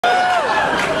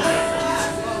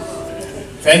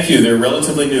Thank you. They're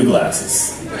relatively new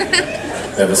glasses. They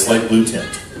have a slight blue tint.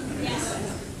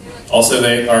 Also,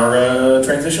 they are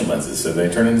transition lenses, so they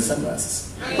turn into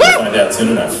sunglasses. We'll find out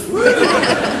soon enough. But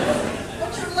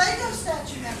your Lego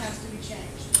statue now has to be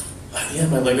changed. Yeah,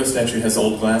 my Lego statue has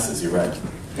old glasses. You're right.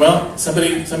 Well,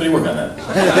 somebody work on that.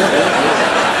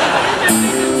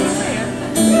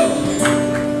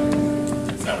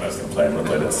 That's not what I was going to play. I'm going to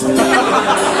play this.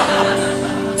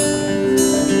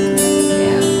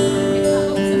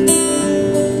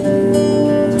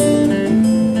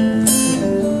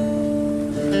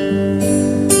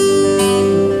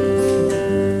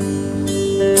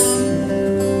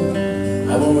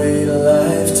 I will wait a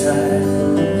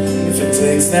lifetime if it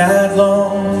takes that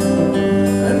long.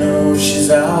 I know she's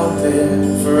out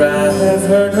there, for I have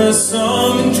heard her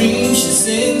song and dreams she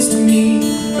sings to me.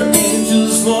 Her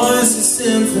angel's voice is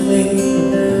symphony.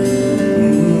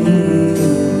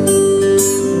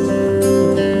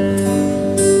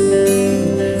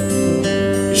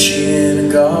 Is she in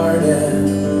a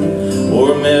garden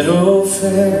or a meadow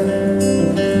fair?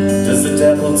 Does the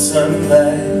dappled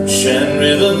sunlight shine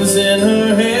ribbons in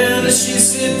her hair? Does she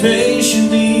sit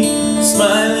patiently,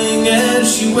 smiling as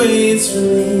she waits for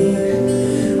me?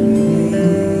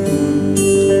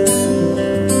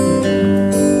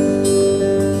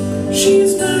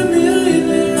 She's my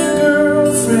millionaire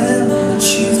girlfriend, and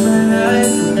she's my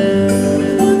life.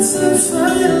 Once I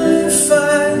finally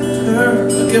find her,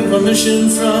 I'll get permission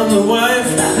from the wife.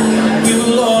 We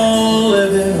will all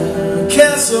live in a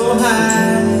castle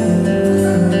high,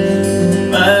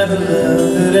 my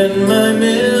beloved and my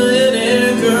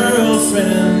millionaire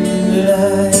girlfriend and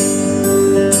I.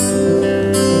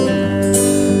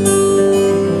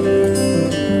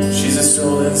 She's a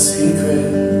stolen secret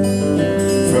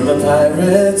from a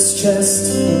pirate's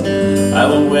chest. I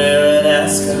will wear an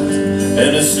ascot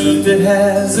and a suit that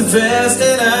has a vest,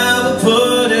 and I will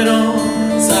put it on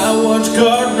as I watch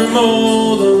Gardner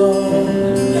mow the lawn.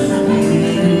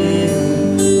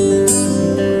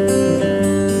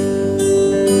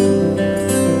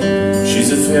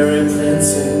 She's a fairy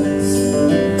princess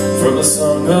from a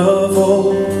song of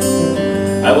old.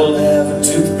 I will have a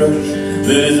toothbrush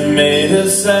that is made of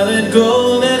solid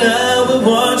gold, and I will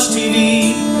watch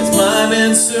TV as my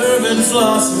manservant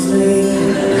flosses me.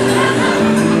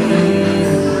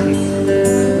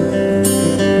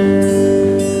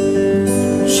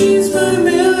 She's my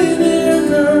millionaire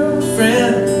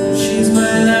girlfriend, she's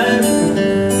my life.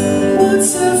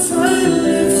 Once I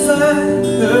finally find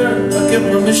her, I'll get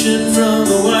permission from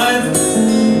the wife.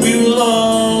 We will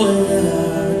all live in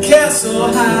our castle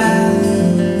high,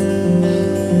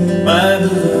 my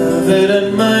beloved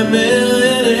and my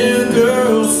millionaire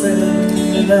girlfriend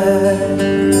and I.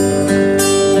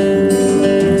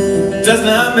 Does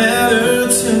not matter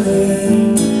to me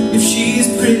if she's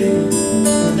pretty.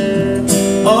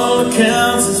 All that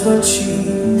counts is what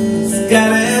she's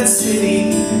got at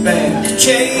Citibank,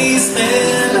 Chase,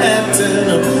 Manhattan,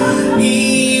 or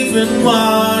even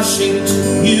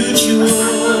Washington Mutual.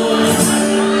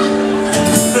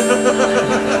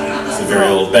 It's a very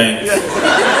old bank.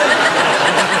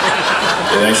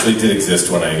 It actually did exist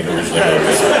when I originally wrote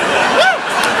this.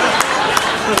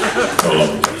 No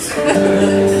longer does.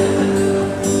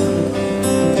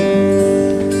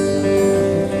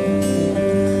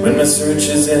 When my search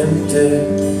is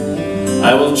ended,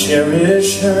 I will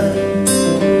cherish her.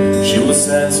 She will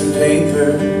sign some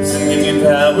papers and give me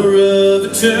power of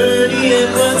attorney,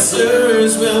 and what's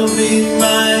hers will be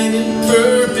mine in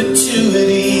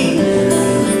perpetuity.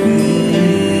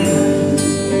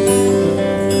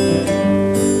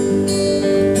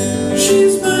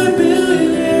 She's my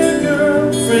millionaire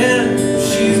girlfriend,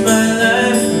 she's my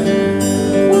life.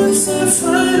 Once I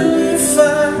finally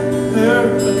find her,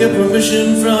 I'll get permission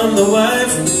from the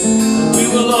wife. We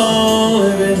will all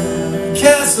live in a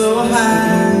castle high,